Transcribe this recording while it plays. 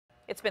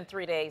It's been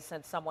 3 days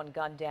since someone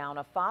gunned down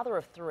a father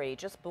of three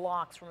just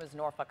blocks from his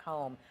Norfolk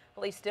home.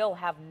 Police still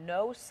have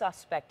no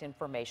suspect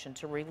information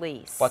to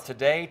release. But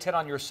today, 10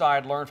 on Your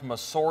Side learned from a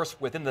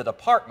source within the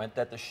department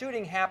that the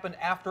shooting happened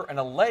after an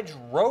alleged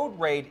road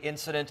raid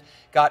incident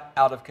got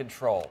out of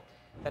control.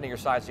 10 on Your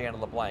Side's Deanna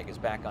LeBlanc is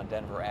back on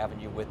Denver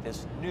Avenue with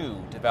this new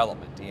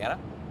development. Deanna?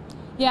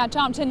 Yeah,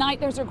 Tom, tonight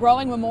there's a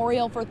growing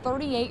memorial for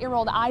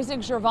 38-year-old Isaac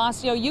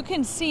Gervasio. You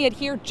can see it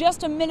here.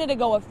 Just a minute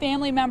ago, a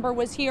family member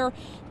was here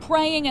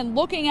praying and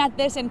looking at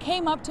this and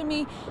came up to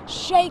me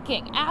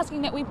shaking,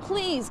 asking that we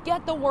please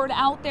get the word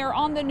out there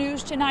on the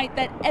news tonight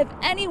that if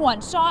anyone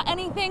saw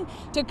anything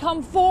to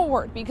come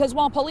forward, because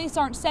while police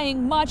aren't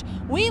saying much,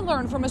 we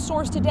learned from a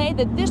source today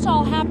that this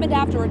all happened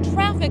after a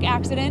traffic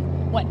accident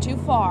went too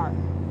far.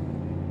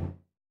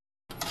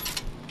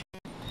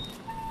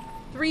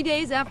 3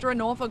 days after a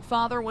Norfolk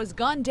father was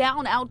gunned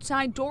down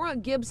outside Dora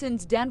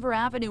Gibson's Denver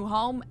Avenue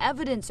home,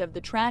 evidence of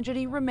the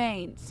tragedy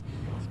remains.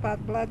 Spot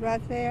of blood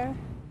right there.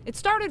 It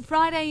started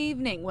Friday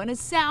evening when a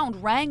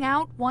sound rang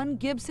out one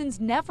Gibson's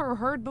never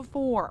heard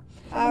before.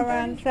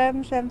 Around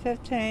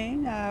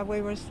 7:15,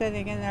 we were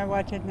sitting in there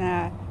watching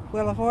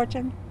Wheel of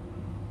Fortune,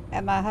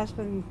 and my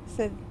husband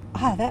said,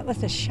 "Oh, that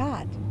was a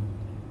shot."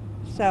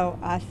 So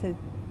I said,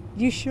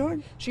 "You sure?"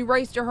 She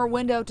raced to her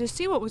window to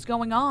see what was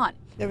going on.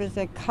 There was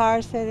a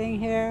car sitting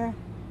here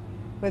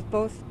with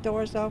both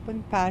doors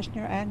open,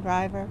 passenger and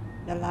driver.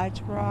 The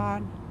lights were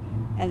on,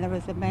 and there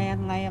was a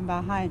man laying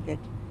behind it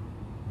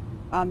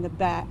on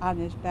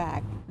his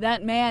back.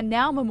 That man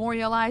now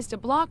memorialized a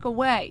block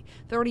away,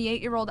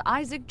 38-year-old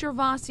Isaac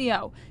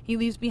Gervasio. He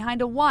leaves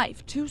behind a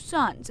wife, 2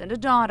 sons, and a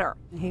daughter.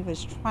 He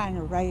was trying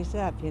to raise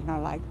up,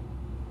 like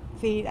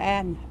feet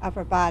and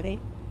upper body.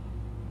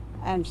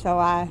 And so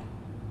I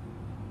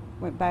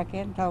went back in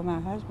and told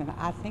my husband,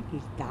 I think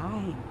he's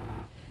dying.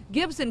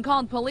 Gibson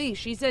called police.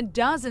 She said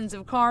dozens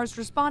of cars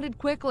responded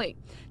quickly.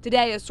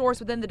 Today, a source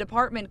within the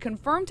department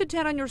confirmed to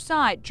 10 on Your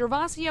Side,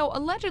 Gervasio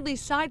allegedly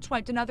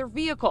sideswiped another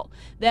vehicle.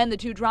 Then the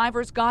 2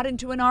 drivers got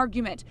into an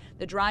argument.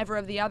 The driver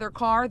of the other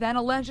car then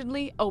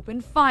allegedly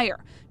opened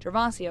fire.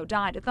 Gervasio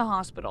died at the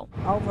hospital.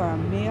 Over a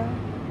meal,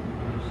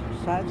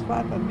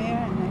 sideswipe a meal,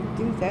 and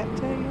they do that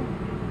to you?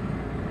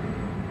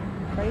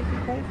 Crazy,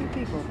 crazy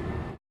people.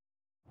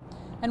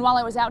 And while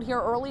I was out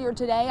here earlier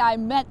today, I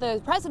met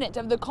the president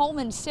of the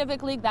Coleman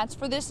Civic League. That's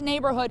for this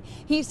neighborhood.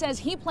 He says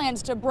he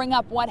plans to bring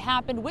up what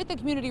happened with the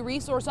community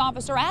resource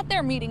officer at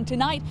their meeting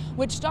tonight,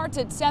 which starts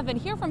at 7.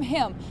 Hear from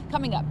him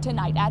coming up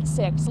tonight at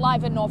 6.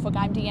 Live in Norfolk,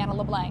 I'm Deanna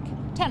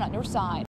LeBlanc. 10 on Your Side.